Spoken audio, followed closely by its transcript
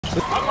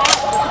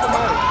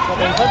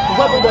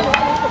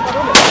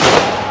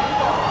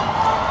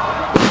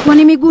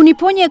Kwani miguu ni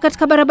ponye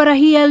katika barabara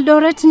hii ya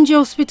Eldoret nje ya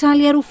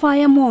hospitali ya rufaa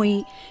ya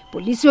Moi,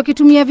 polisi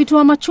wakitumia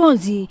vitoa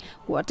machozi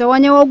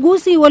kuwatawanya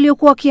wauguzi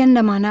waliokuwa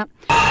wakiandamana.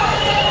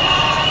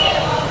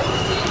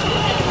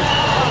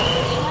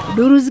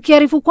 Duru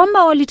zikiarifu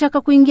kwamba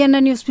walitaka kuingia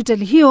ndani ya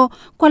hospitali hiyo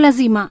kwa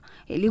lazima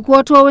ili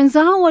kuwatoa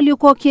wenzao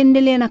waliokuwa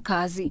wakiendelea na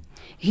kazi.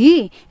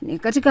 Hii ni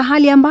katika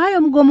hali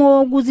ambayo mgomo wa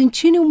wauguzi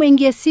nchini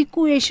umeingia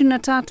siku ya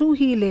 23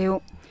 hii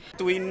leo.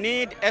 We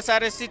need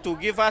SRC to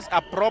give us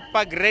a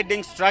proper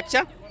grading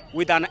structure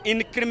with an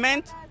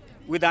increment,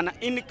 with an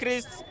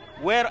increased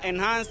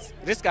well-enhanced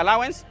risk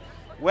allowance,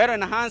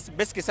 well-enhanced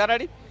basic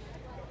salary,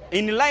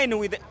 in line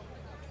with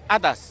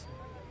others.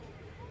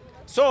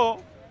 So,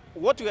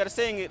 what we are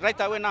saying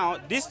right away now,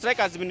 this strike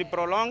has been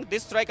prolonged.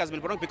 This strike has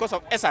been prolonged because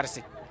of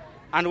SRC,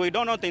 and we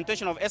don't know the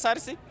intention of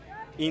SRC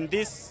in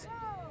this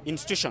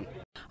institution.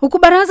 Huku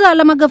baraza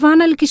la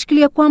magavana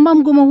likishikilia kwamba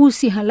mgomo huu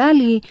si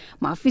halali,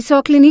 maafisa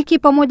wa kliniki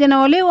pamoja na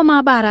wale wa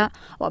maabara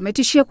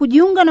wametishia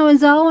kujiunga na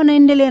wenzao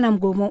wanaendelea na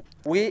mgomo.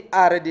 We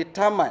are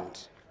determined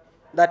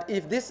that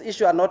if this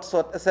issue are not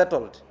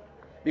settled,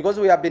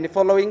 because we have been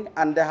following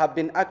and they have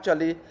been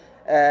actually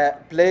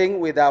playing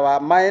with our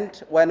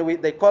mind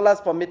when they call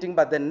us for meeting,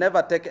 but they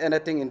never take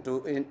anything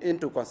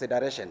into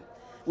consideration.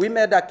 We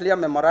made a clear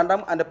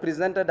memorandum and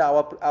presented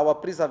our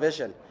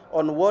preservation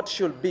on what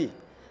should be,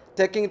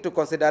 taking into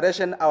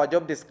consideration our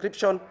job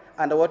description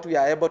and what we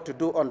are able to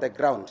do on the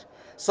ground.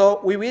 So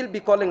we will be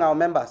calling our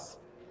members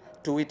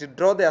to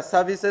withdraw their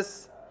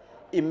services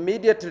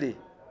immediately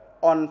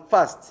on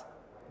 1st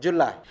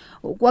July.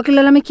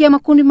 Wakilalamikia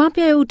makundi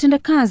mapya ya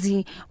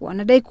utendakazi,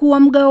 wanadai kuwa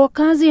mgao wa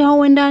kazi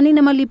hauendani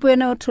na malipo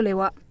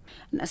yanayotolewa.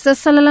 Na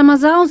sasa lalama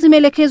zao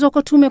zimeelekezwa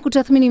kwa tume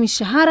kutathmini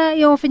mishahara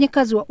ya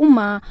wafanyakazi wa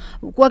umma,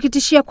 huku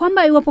wakitishia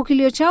kwamba iwapo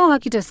kilio chao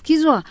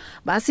hakitasikizwa,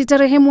 basi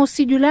tarehe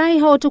mosi Julai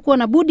hawatakuwa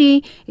na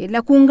budi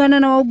ila kuungana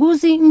na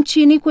wauguzi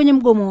nchini kwenye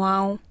mgomo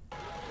wao.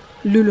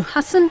 Lulu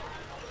Hassan,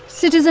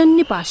 Citizen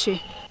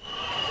Nipashe.